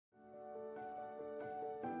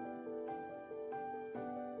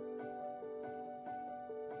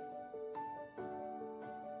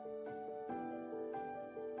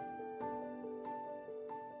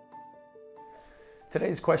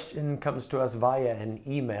Today's question comes to us via an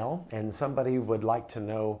email, and somebody would like to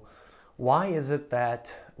know, why is it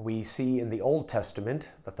that we see in the Old Testament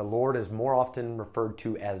that the Lord is more often referred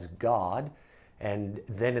to as God, and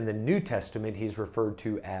then in the New Testament He's referred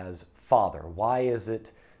to as Father? Why is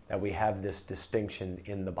it that we have this distinction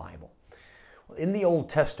in the Bible? In the Old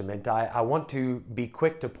Testament, I want to be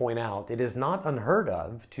quick to point out, it is not unheard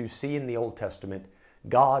of to see in the Old Testament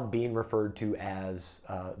God being referred to as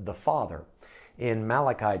the Father. In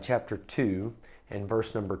Malachi chapter 2 and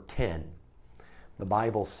verse number 10, the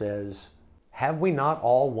Bible says, "Have we not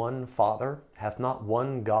all one Father? Hath not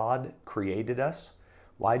one God created us?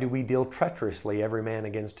 Why do we deal treacherously every man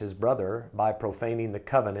against his brother by profaning the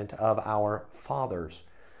covenant of our fathers?"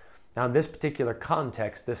 Now, in this particular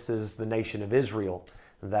context, this is the nation of Israel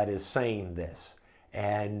that is saying this.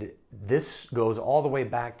 And this goes all the way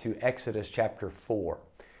back to Exodus chapter 4,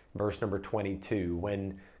 verse number 22.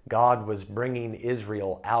 When God was bringing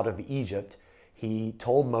Israel out of Egypt, He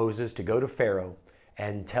told Moses to go to Pharaoh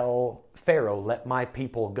and tell Pharaoh, "Let my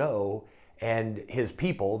people go." And his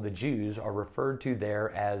people, the Jews, are referred to there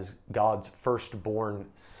as God's firstborn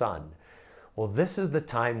son. Well, this is the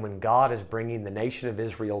time when God is bringing the nation of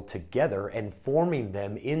Israel together and forming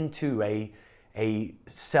them into a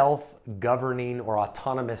self-governing or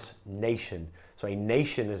autonomous nation. So a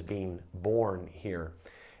nation is being born here.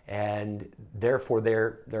 And therefore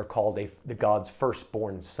they're called the God's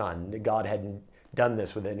firstborn son. God hadn't done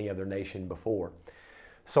this with any other nation before.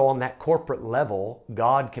 So on that corporate level,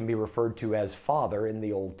 God can be referred to as Father in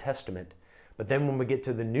the Old Testament. But then when we get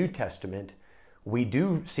to the New Testament, we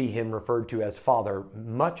do see Him referred to as Father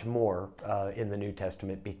much more in the New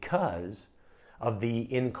Testament because of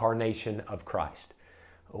the incarnation of Christ.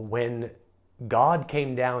 When God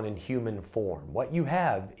came down in human form, what you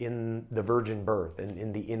have in the virgin birth and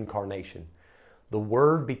in the incarnation, the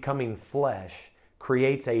Word becoming flesh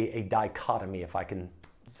creates a dichotomy, if I can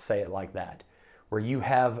say it like that, where you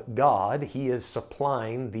have God, He is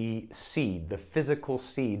supplying the seed, the physical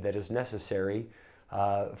seed that is necessary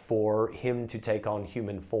for Him to take on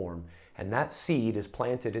human form. And that seed is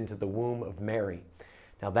planted into the womb of Mary.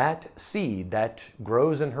 Now that seed that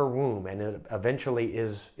grows in her womb and it eventually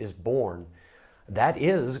is born, that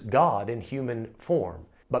is God in human form.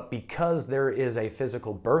 But because there is a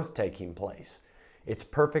physical birth taking place, it's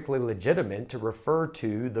perfectly legitimate to refer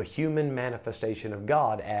to the human manifestation of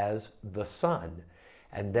God as the Son.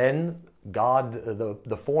 And then God,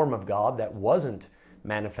 the form of God that wasn't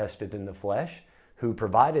manifested in the flesh, who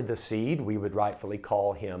provided the seed, we would rightfully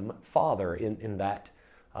call Him Father in that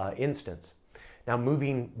instance. Now,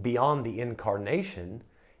 moving beyond the incarnation,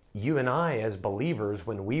 you and I as believers,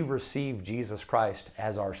 when we receive Jesus Christ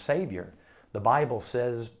as our Savior, the Bible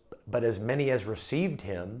says, "But as many as received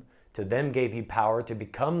Him, to them gave He power to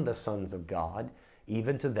become the sons of God,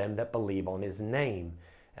 even to them that believe on His name."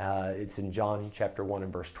 It's in John chapter 1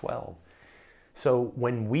 and verse 12. So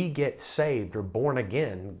when we get saved or born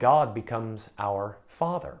again, God becomes our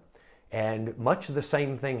Father. And much of the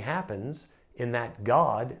same thing happens in that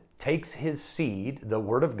God takes His seed, the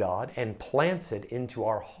Word of God, and plants it into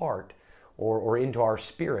our heart or into our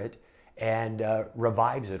spirit and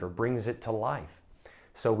revives it or brings it to life.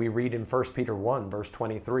 So we read in 1 Peter 1, verse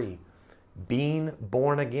 23, "Being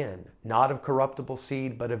born again, not of corruptible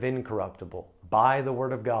seed, but of incorruptible, by the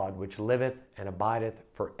Word of God, which liveth and abideth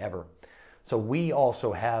forever." So we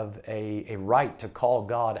also have a right to call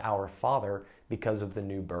God our Father because of the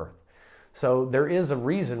new birth. So there is a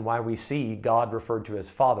reason why we see God referred to as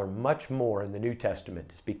Father much more in the New Testament.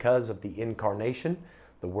 It's because of the incarnation,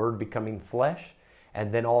 the Word becoming flesh,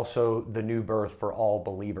 and then also the new birth for all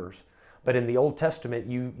believers. But in the Old Testament,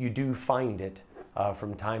 you do find it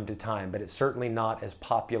from time to time, but it's certainly not as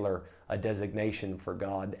popular a designation for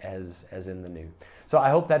God as in the New. So I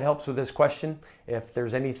hope that helps with this question. If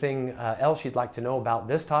there's anything else you'd like to know about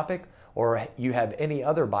this topic, or you have any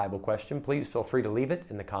other Bible question, please feel free to leave it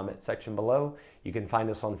in the comment section below. You can find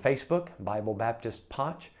us on Facebook, Bible Baptist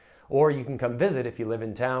Potch, or you can come visit if you live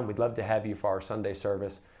in town. We'd love to have you for our Sunday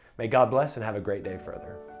service. May God bless and have a great day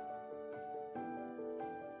further.